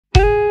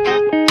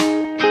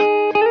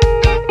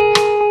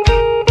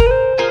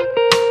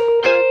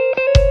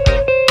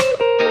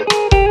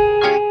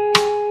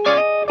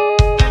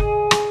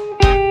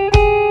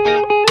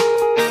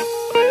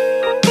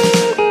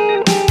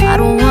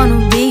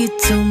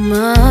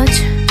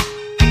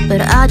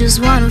just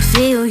wanna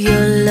feel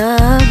your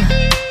love.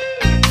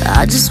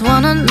 I just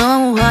wanna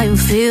know how you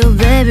feel,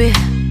 baby.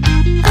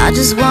 I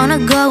just wanna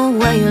go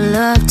where your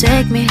love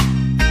take me.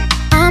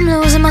 I'm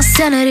losing my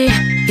sanity,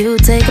 you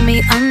taking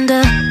me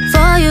under.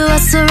 For you I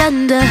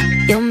surrender,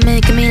 you're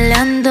making me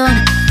land on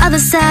other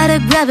side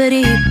of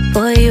gravity.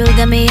 Boy, you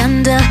got me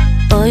under.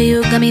 Boy,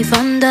 you got me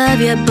fond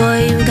of. Yeah,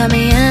 boy, you got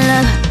me in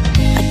love.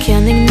 I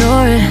can't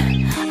ignore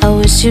it, I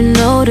wish you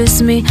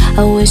noticed me.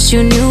 I wish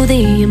you knew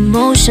the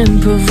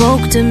emotion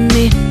provoked in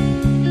me.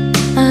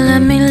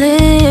 Let me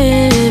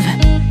live,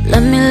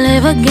 let me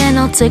live again.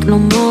 I'll take no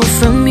more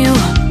from you.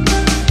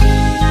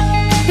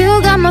 You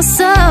got my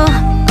soul,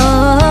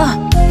 oh.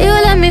 You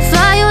let me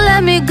fly, you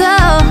let me go,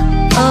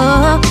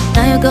 oh.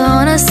 Now you're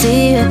gonna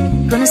see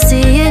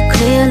it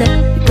clearly.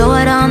 You go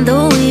out on the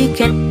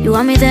weekend, you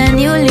want me then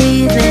you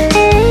leave me.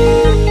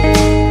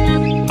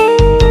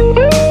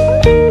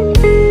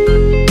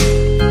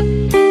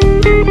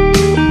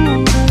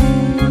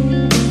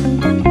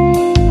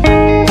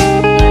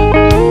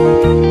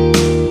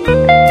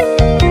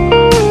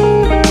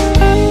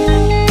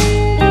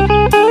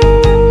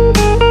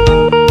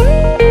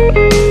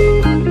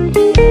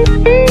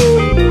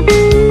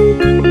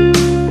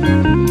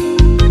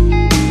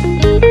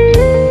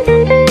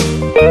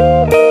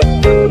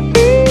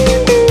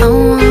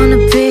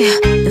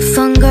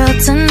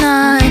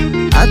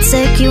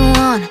 Take you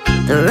on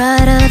the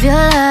ride of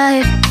your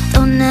life.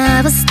 Don't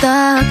ever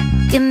stop.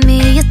 Give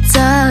me your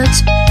touch,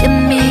 give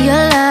me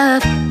your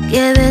love,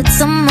 give it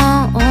some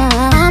more.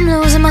 I'm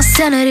losing my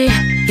sanity,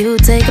 you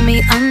taking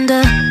me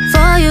under.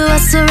 For you I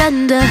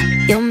surrender,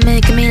 you're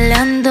making me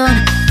land on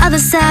other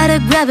side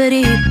of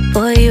gravity.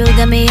 Boy, you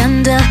got me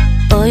under.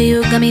 Boy,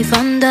 you got me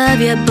fond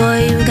of. Yeah,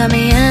 boy, you got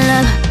me in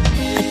love.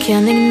 I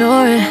can't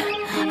ignore it,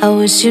 I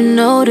wish you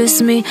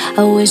noticed me.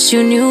 I wish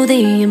you knew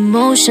the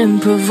emotion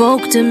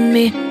provoked in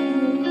me.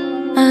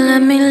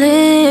 Let me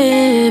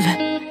live,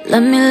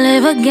 let me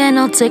live again.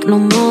 I'll take no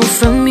more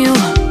from you.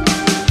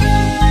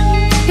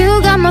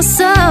 You got my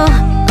soul,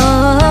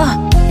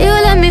 oh. You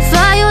let me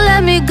fly, you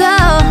let me go,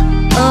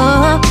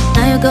 oh.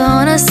 Now you're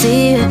gonna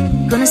see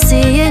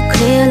it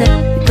clearly.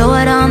 You go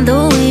out on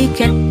the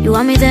weekend, you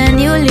want me then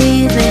you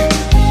leave me.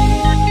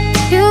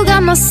 You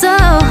got my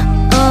soul,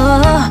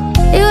 oh.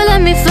 You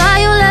let me fly,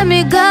 you let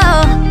me go,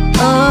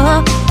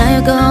 oh. Now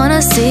you're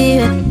gonna see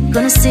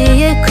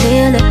it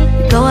clearly.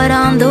 You go out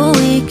on the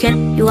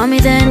weekend, you want me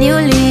then you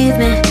leave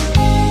me.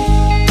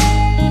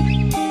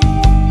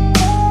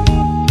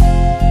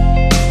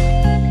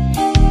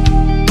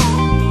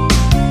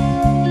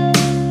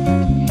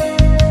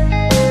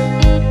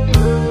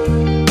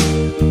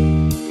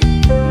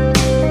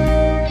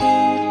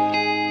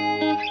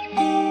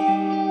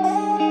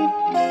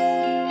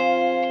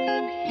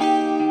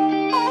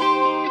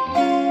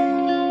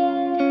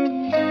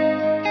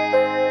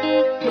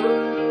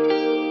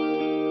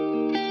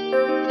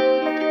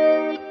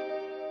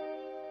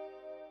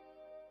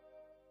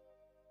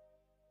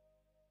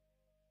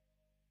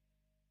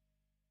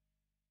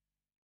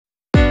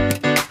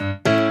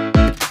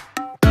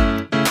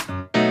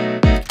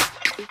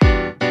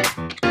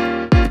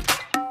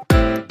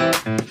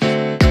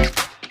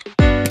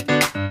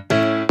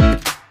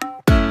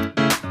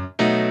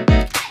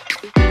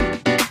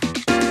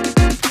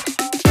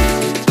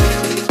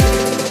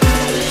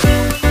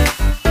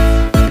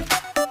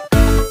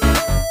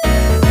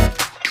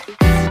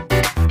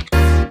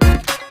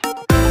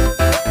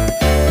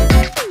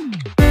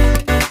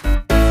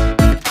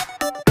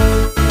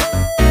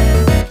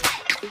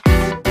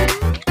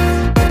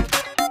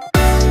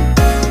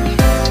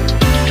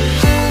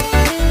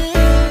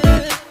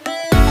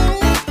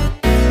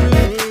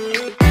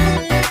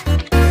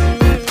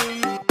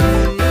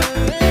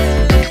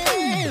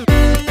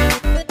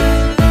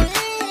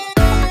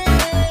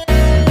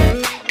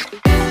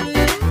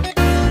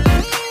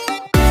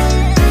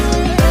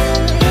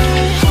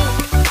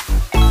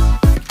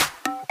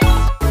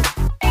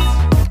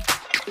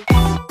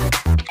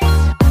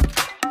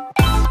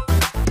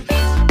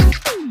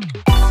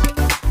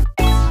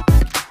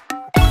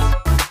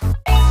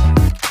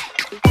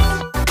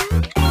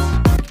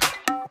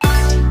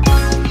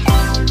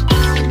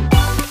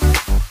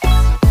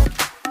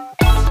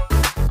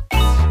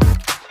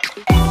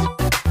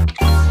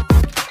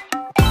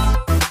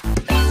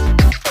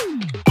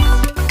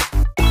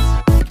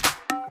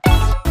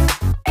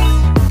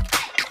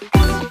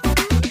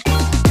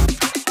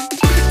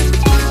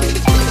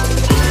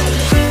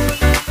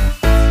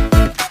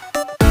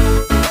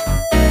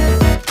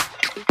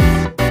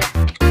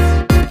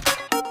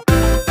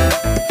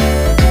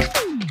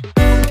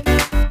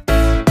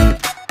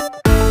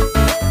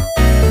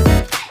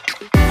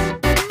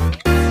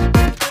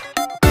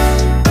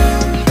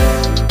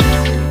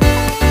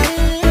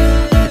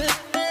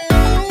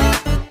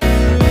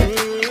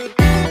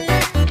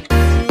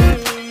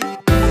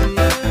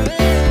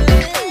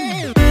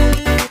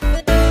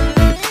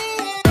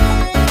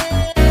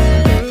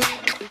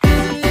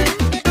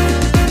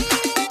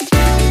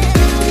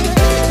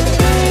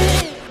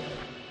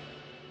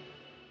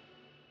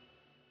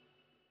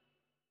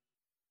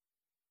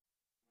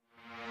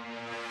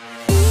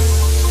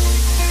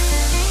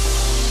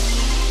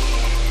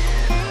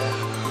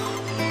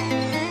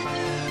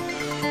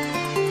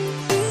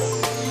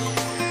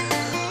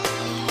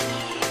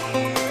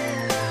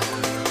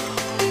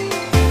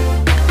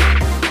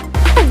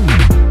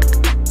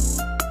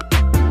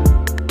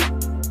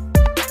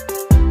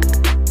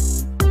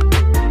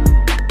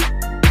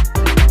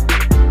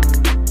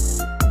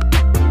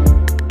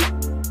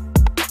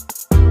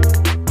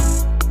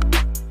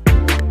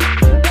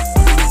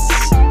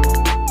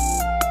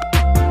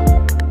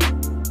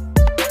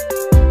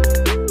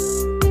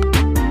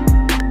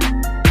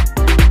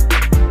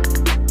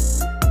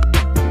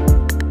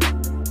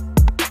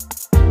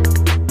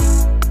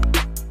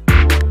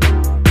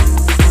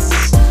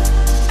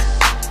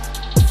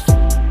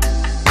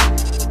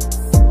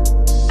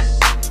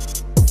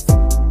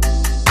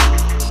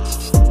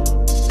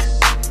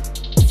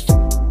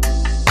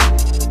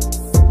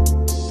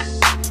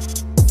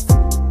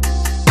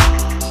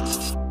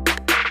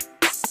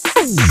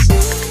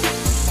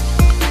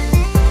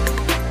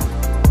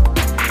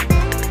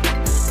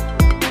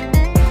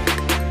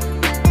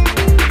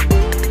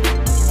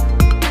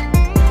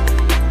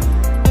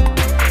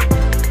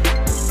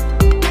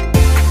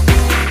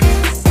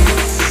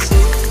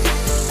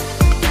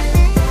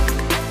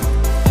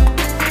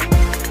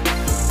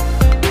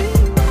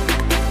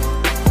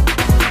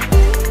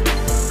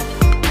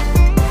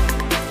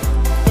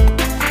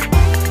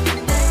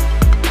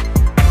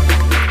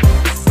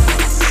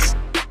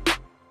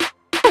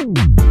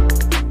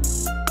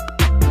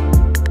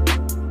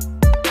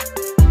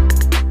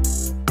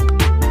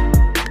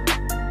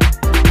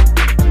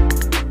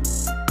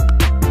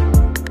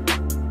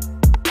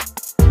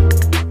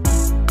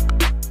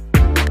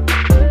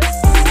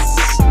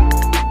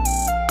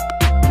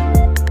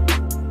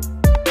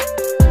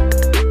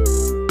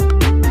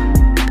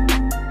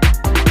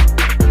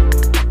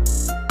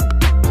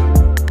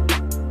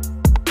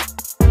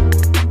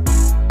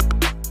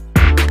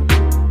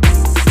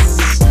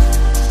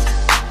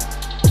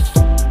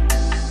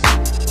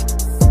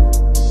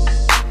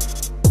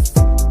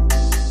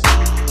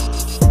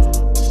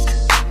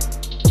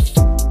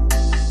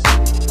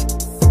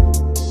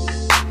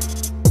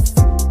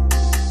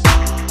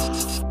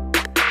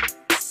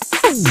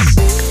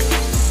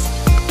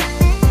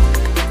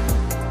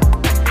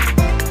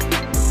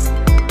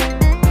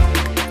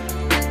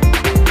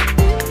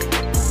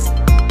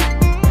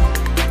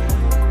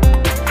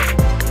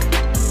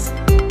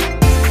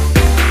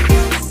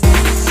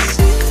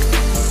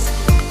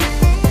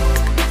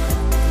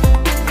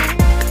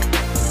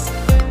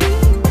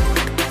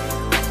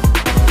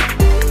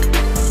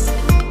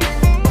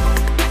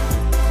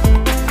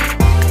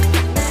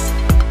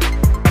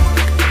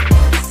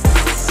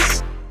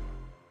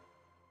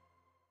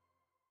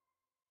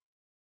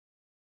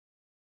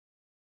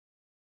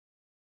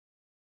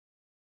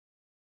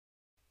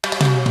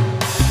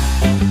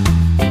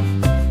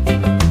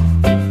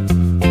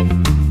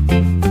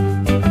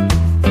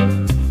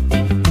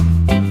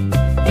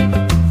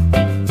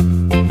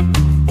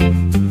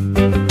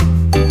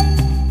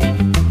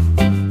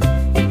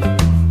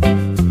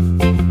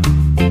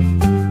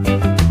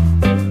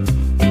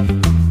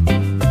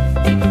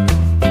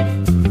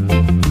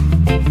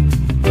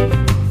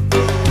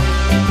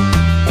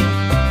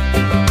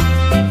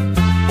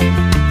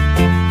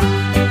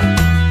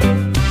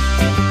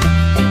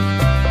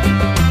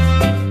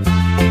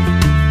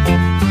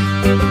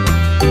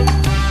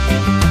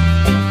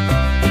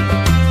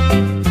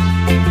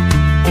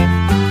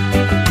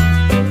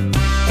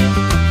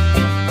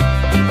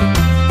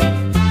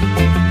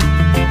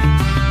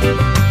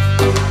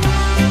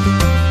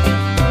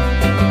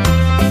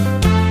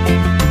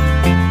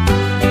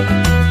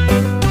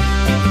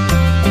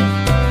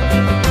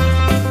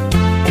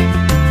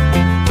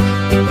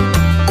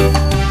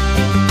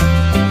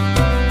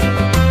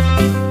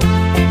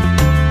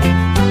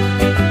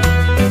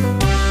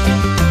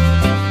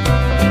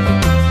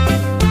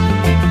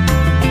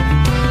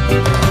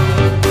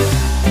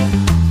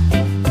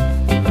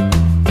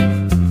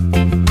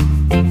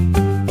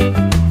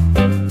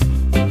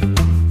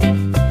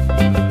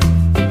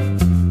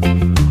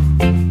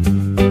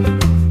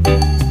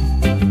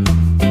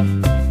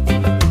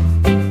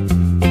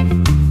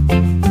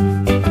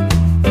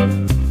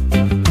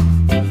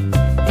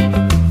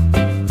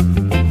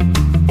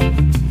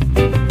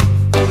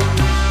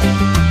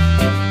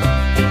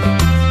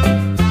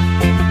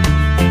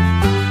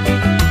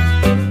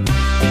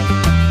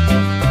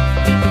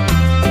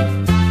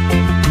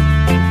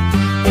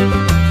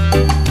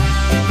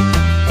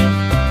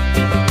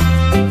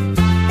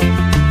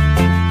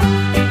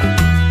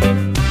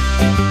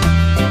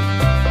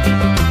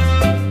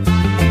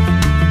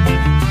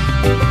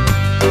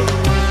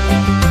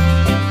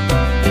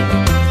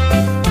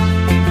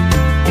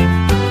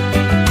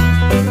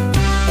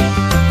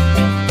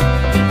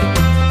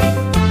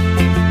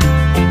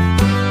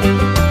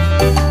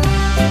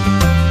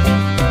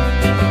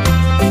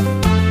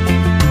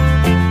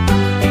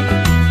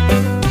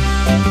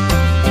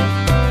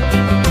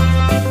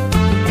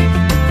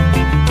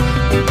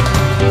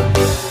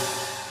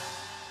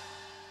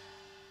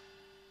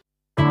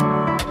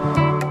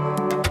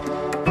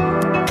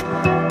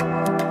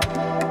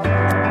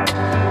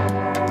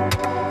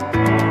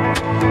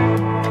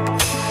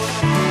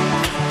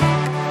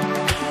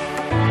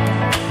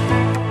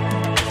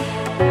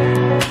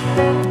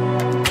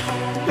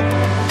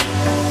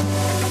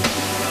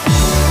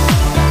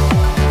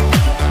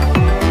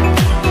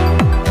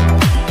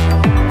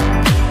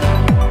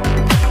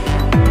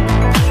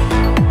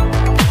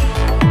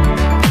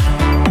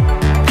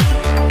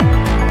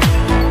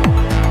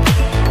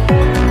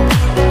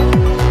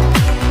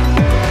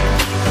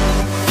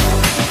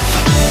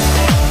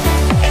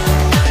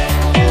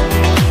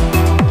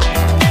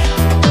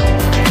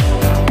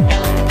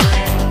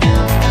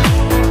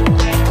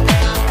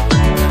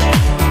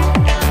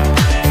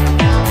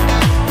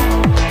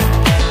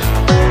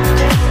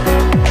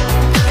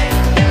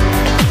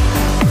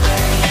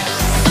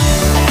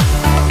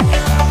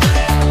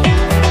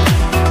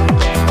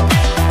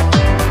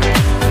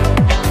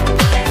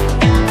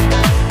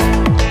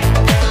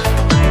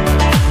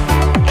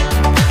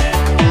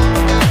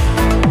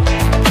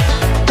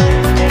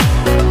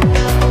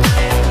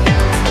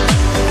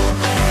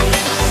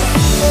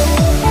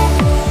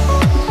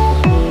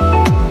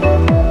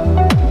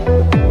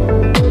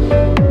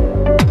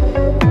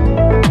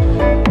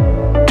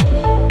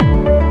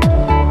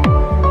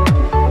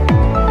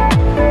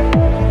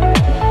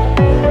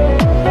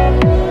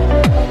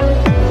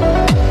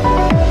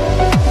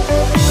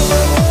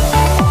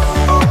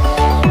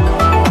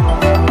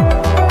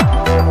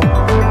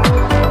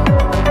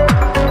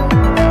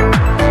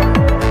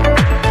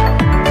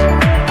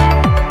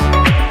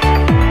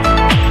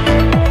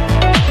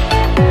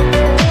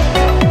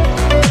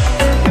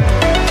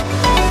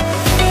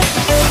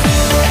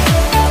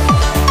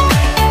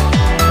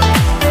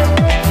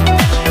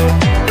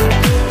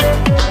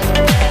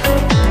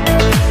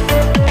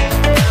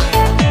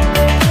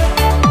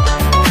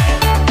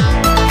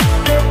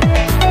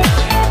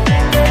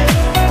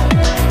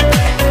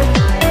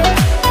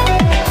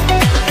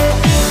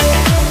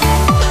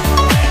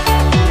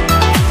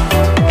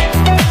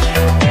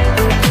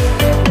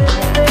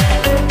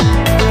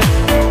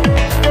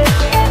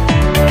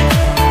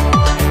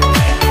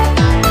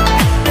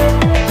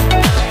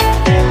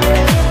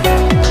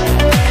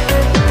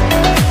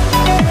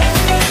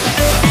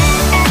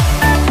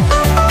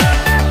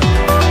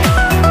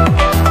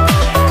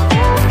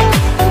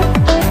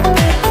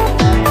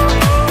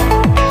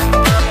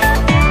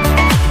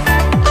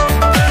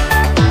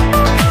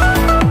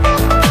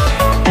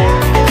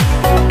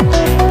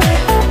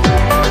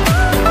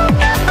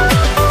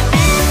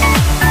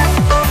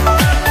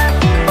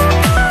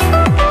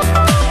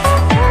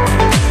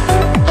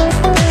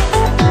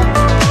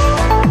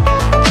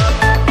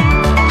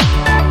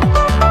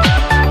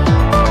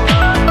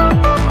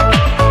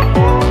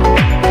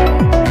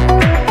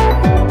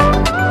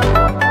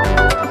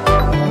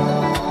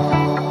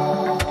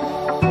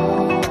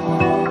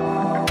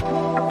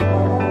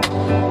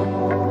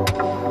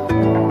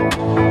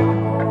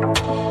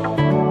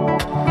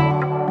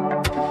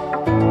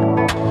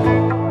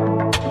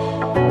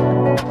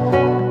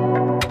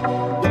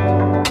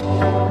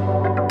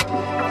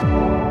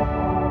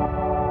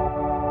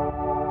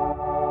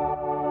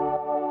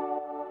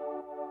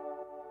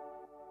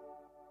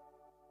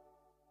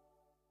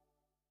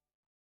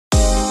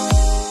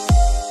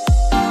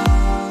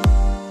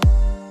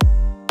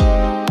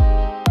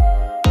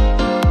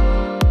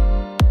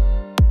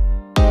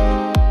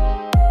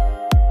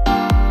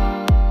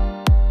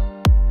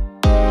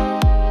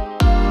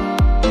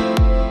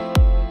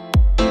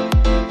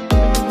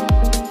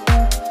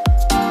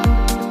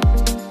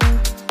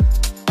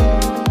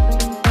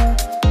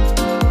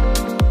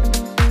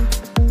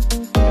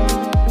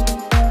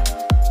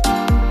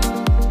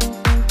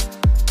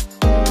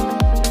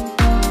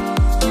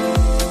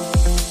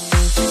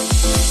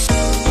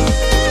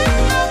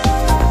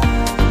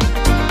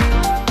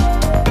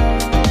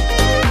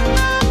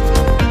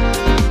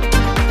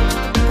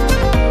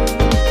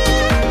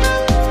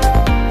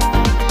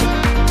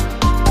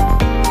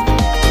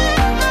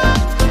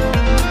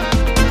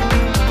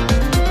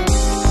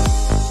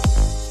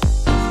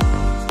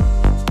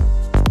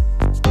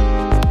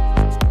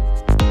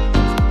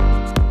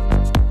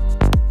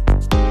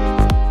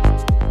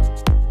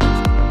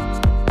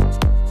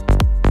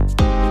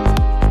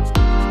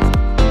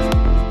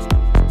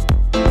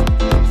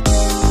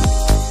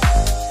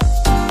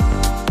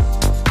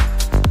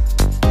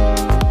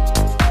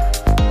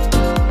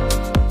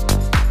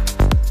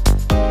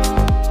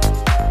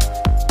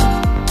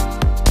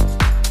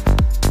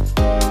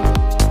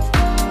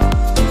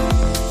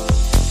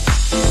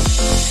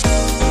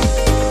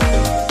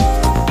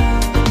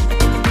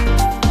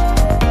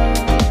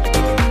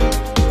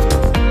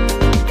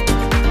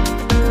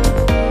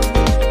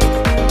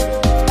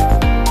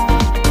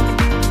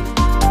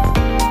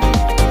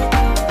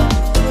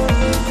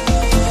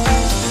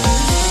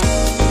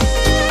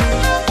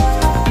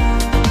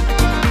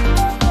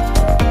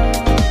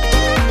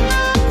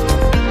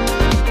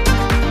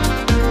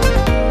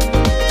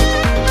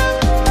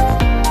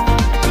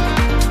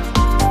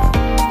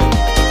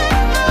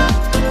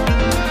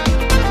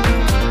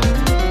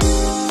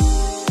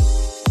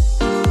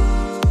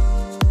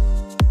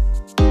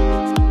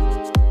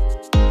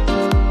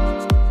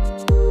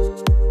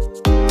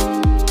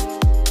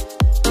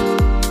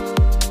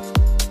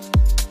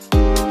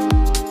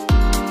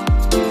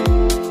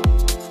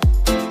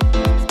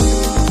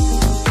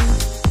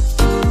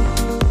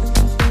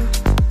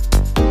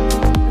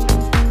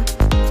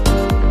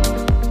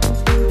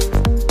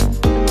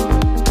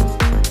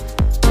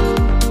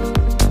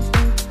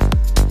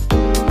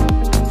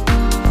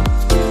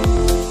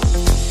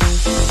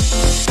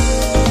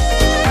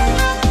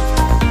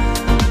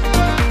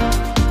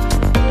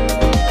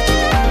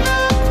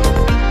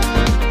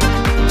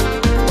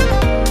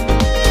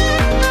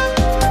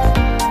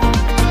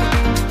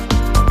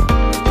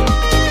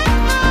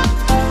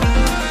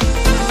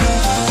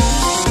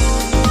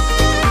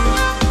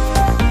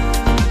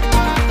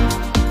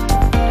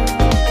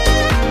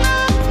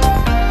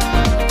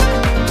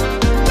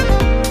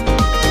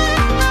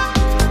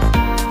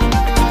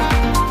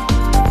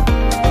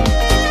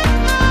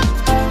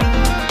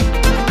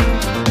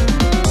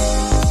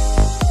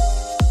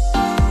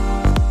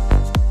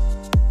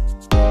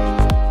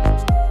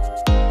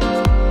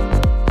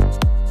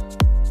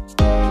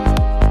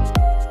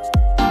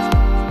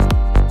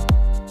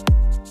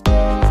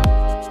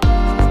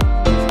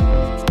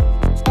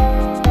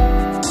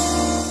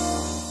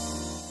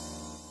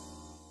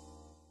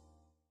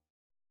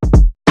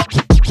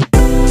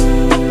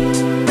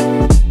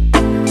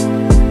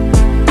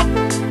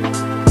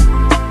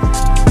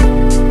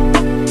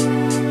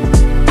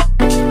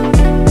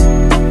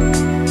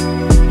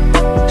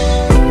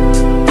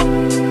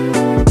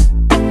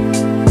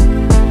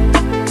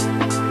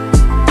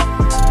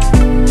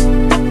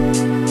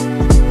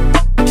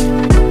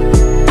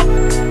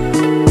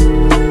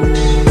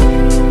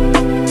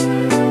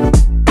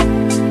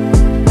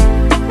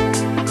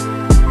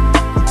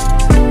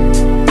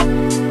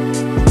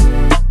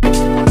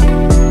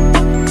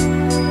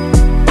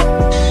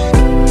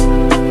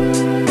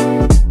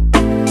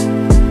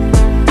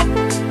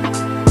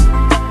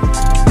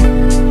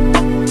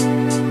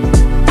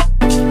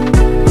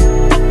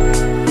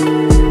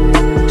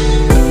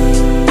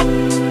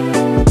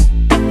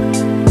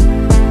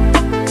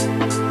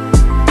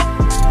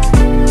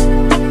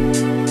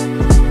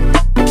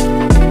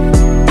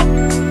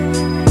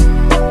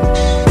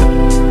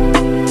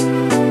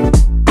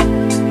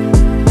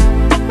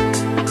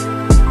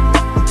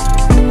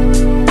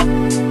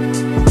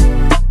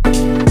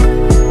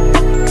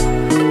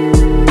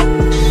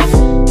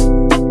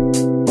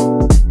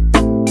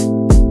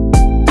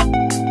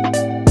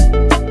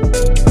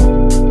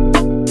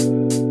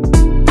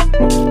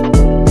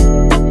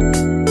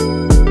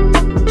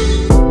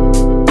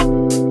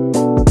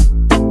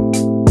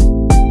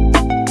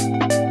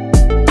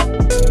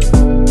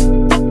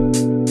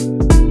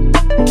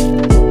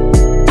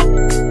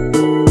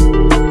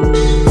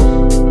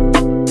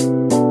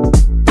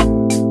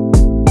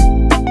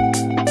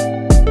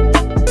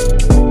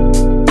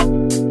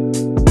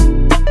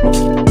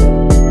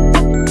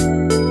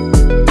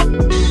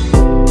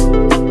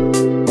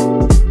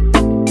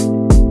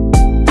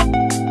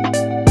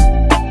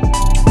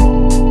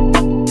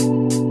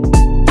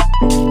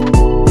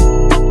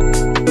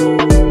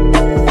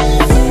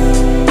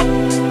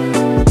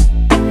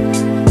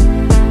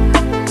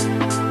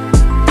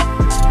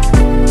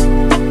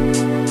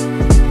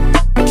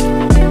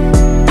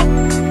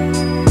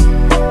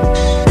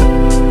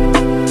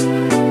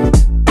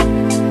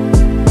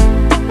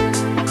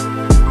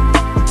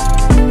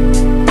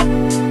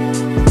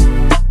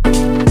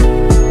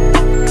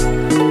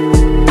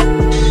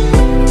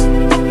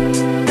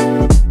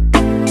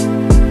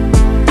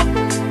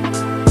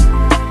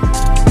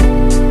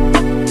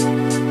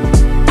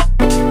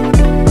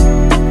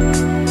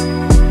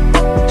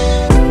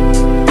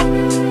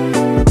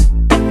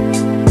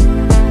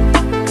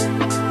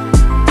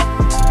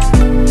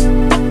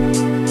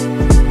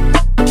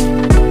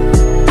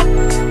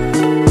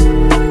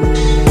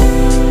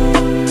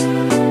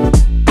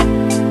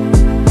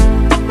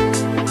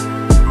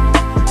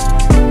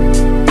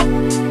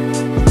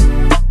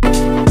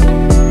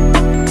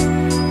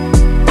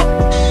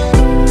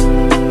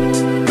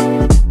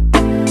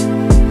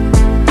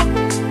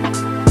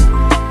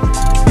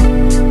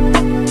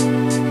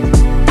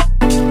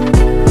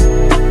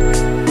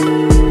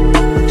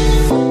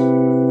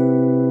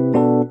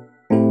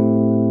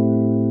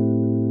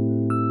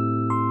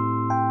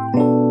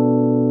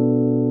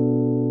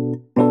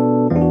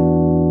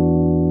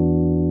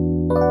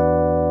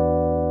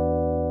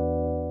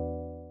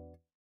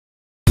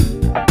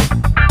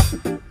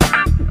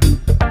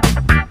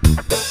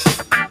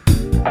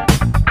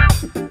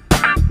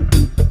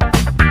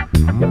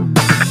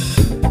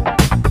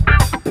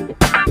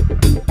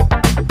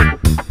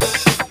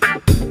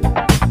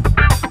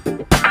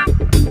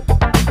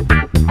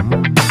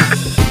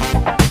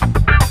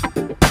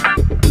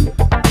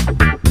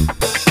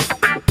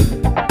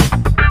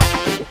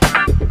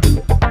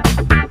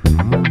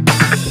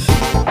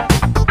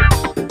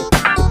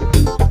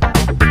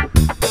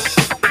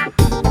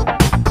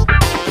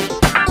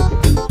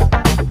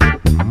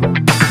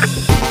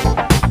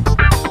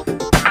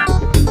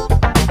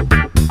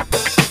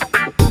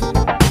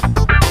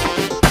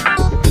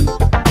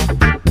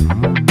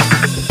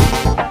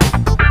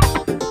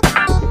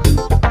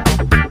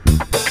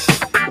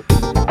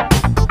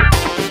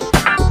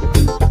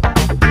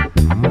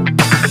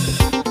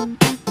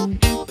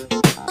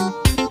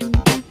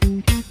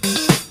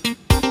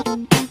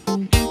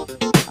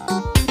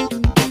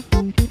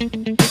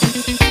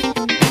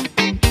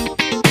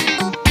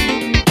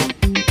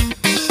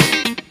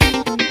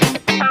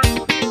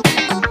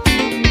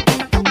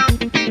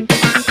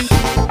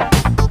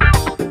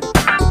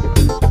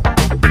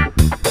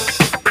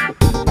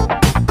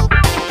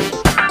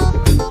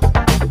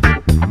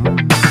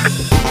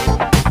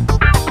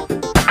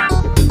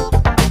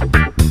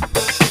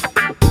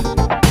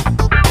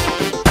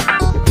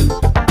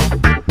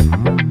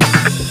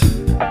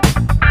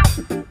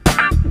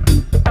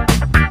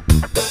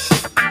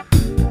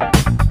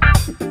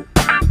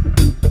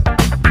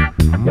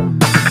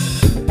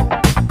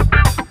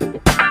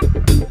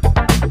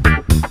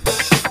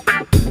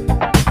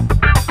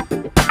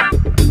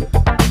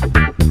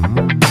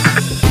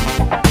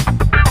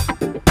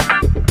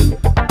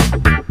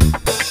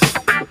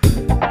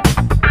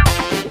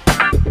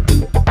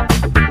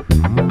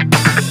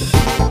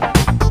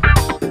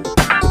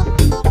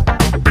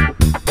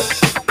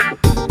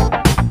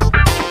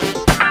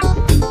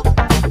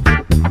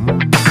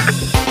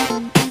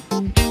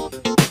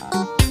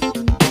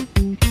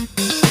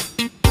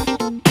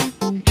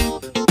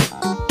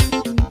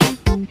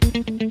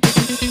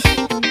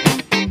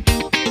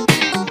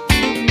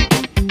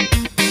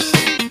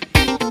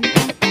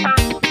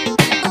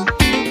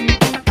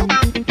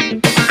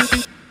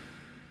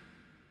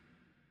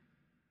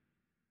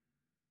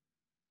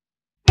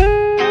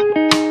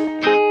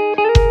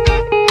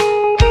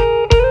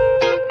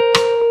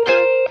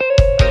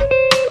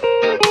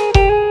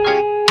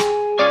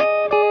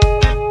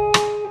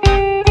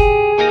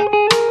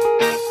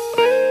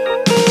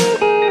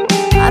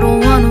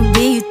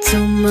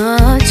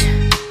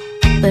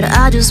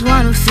 just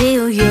wanna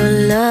feel your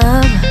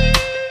love.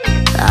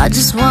 I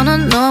just wanna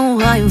know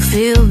how you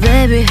feel,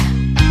 baby.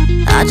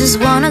 I just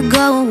wanna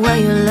go where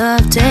your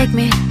love take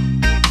me.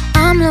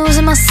 I'm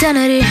losing my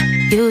sanity,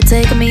 you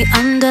taking me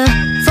under.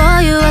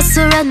 For you I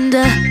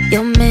surrender,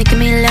 you're making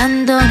me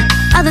land on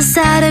other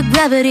side of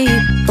gravity.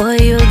 Boy,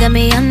 you got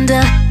me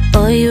under.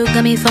 Boy, you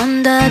got me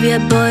fond of.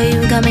 Yeah, boy,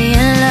 you got me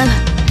in love.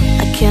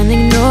 I can't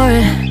ignore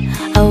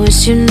it, I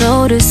wish you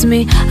noticed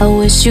me. I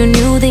wish you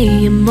knew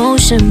the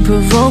emotion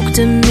provoked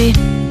in me.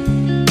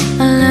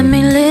 Let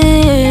me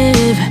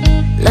live,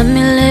 let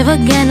me live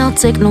again. I'll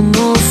take no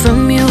more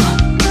from you.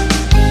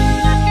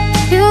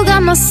 You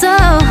got my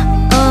soul,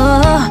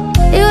 oh.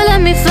 You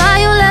let me fly,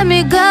 you let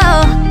me go,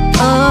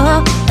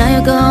 oh. Now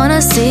you're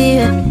gonna see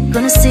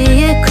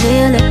it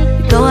clearly.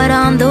 You go out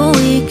on the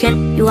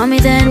weekend, you want me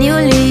then you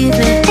leave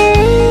me.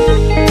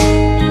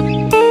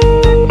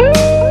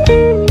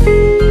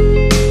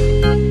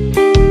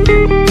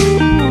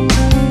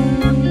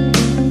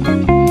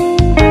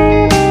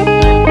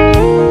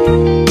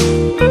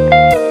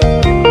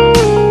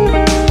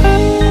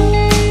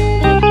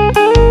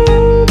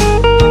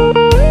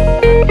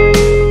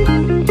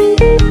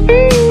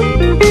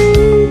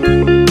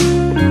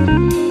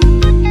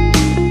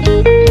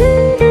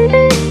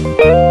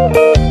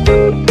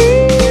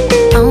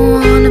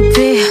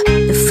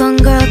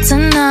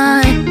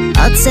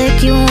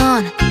 Take you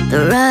on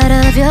the ride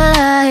of your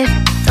life.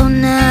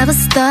 Don't ever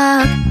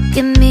stop.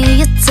 Give me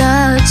your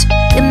touch,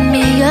 give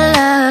me your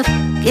love,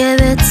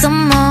 give it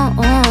some more.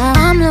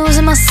 I'm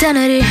losing my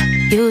sanity,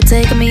 you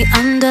taking me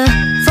under.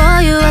 For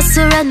you I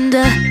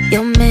surrender,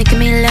 you're making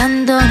me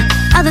land on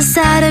other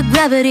side of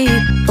gravity.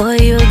 Boy,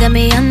 you got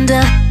me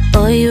under.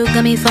 Boy, you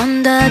got me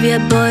fond of. Yeah,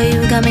 boy,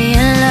 you got me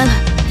in love.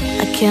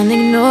 I can't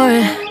ignore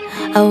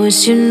it, I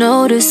wish you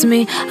noticed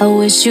me. I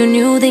wish you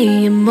knew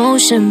the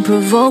emotion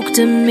provoked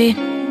in me.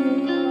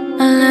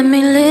 Let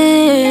me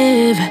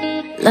live,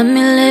 let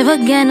me live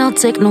again. I'll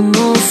take no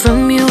more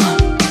from you.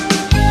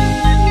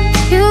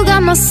 You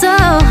got my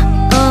soul,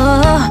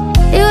 oh.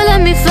 You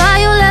let me fly,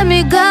 you let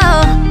me go,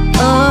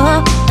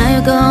 oh. Now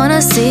you're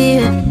gonna see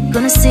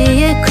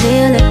it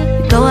clearly.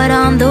 You go out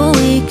on the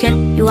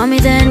weekend, you want me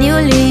then you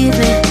leave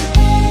me.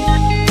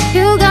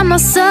 You got my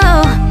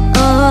soul,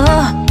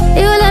 oh.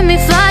 You let me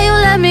fly, you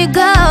let me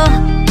go,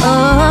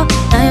 oh.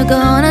 Now you're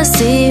gonna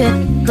see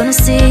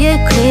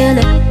it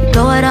clearly. You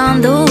go out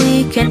on the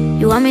weekend,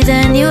 you want me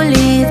then you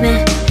leave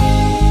me.